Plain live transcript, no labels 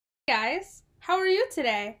guys. How are you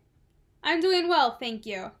today? I'm doing well, thank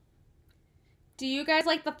you. Do you guys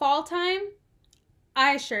like the fall time?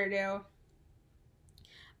 I sure do.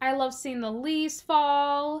 I love seeing the leaves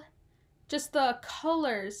fall, just the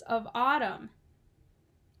colors of autumn,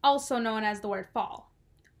 also known as the word fall.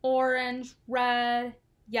 Orange, red,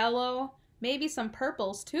 yellow, maybe some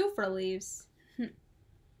purples too for leaves.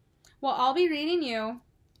 Well, I'll be reading you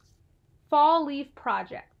Fall Leaf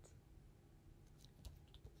Project,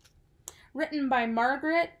 written by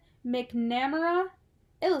Margaret McNamara,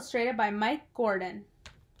 illustrated by Mike Gordon.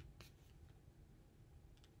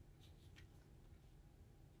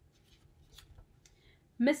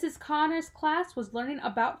 Mrs. Connor's class was learning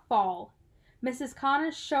about fall. Mrs.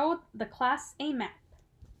 Connor showed the class a map.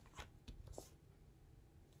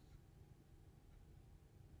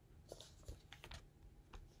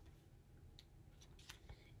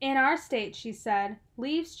 In our state, she said,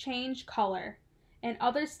 leaves change color. In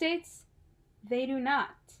other states, they do not.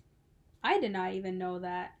 I did not even know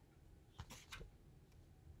that.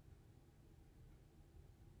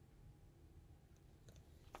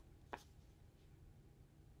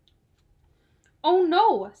 Oh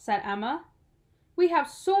no, said Emma. We have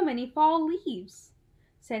so many fall leaves,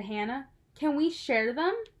 said Hannah. Can we share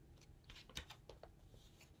them?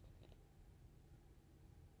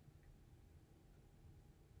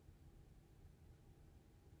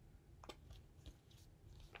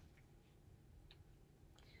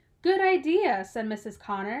 Good idea, said Mrs.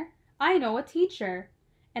 Connor. I know a teacher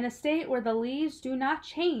in a state where the leaves do not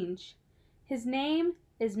change. His name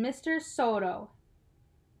is Mr. Soto.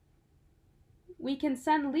 We can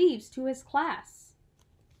send leaves to his class.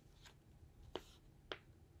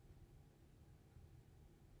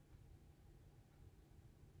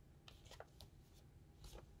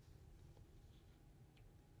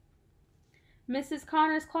 Mrs.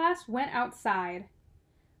 Connor's class went outside.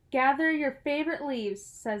 Gather your favorite leaves,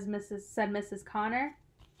 said Mrs. Connor.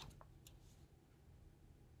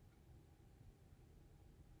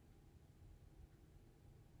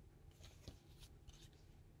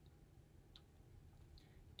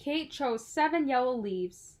 Kate chose 7 yellow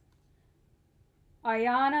leaves.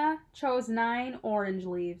 Ayana chose 9 orange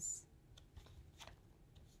leaves.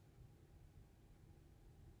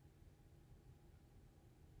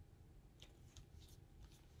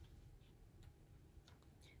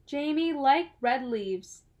 Jamie liked red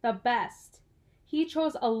leaves the best. He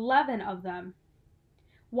chose 11 of them.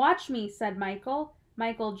 Watch me, said Michael.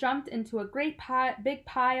 Michael jumped into a big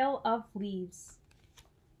pile of leaves.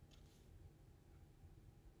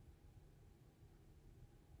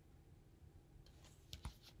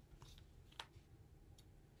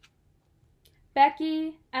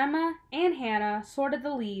 Becky, Emma, and Hannah sorted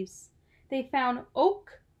the leaves. They found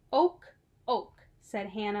oak, oak, oak, said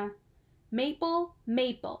Hannah. Maple,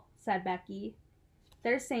 maple, said Becky.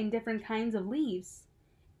 They're saying different kinds of leaves.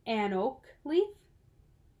 An oak leaf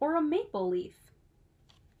or a maple leaf?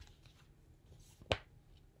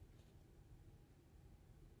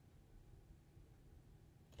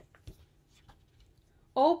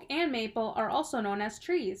 Oak and maple are also known as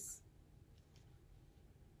trees.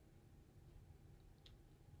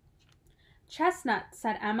 Chestnut,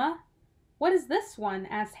 said Emma. What is this one?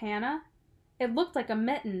 Asked Hannah. It looked like a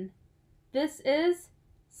mitten. This is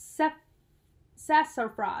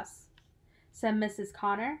sassafras, said Mrs.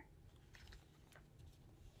 Connor.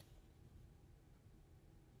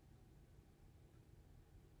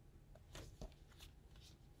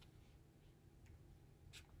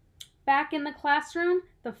 Back in the classroom,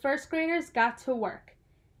 the first graders got to work.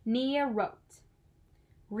 Nia wrote.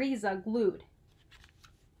 Riza glued.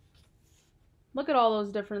 Look at all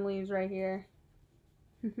those different leaves right here.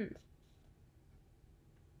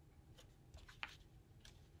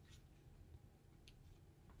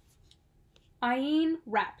 Ayin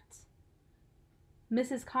wrapped.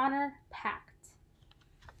 Mrs. Connor packed.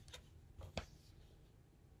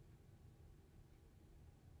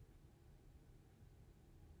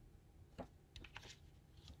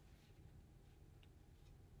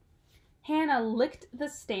 Hannah licked the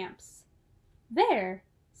stamps. There,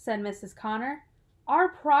 said Mrs. Connor. Our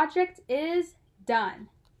project is done.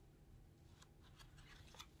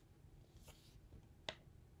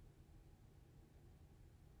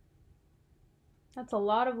 That's a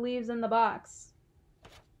lot of leaves in the box.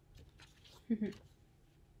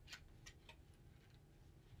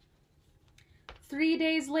 3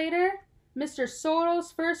 days later, Mr.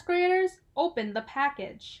 Soto's first graders opened the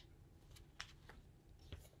package.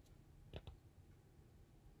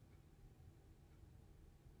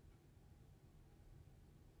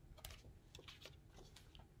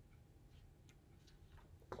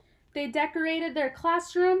 They decorated their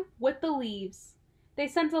classroom with the leaves. They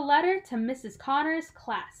sent a letter to Mrs. Connor's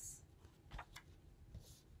class.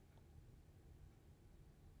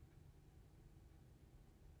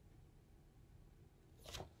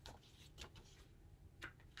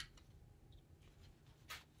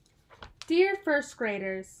 Dear first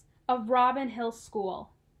graders of Robin Hill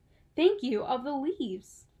School, thank you of the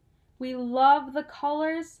leaves. We love the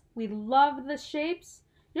colors, we love the shapes.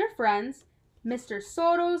 Your friends, Mr.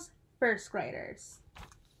 Soto's first graders.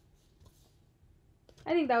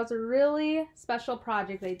 I think that was a really special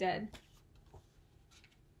project they did.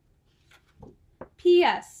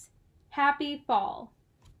 P.S. Happy Fall.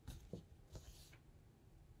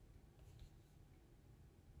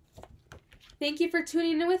 Thank you for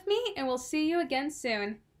tuning in with me, and we'll see you again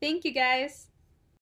soon. Thank you, guys.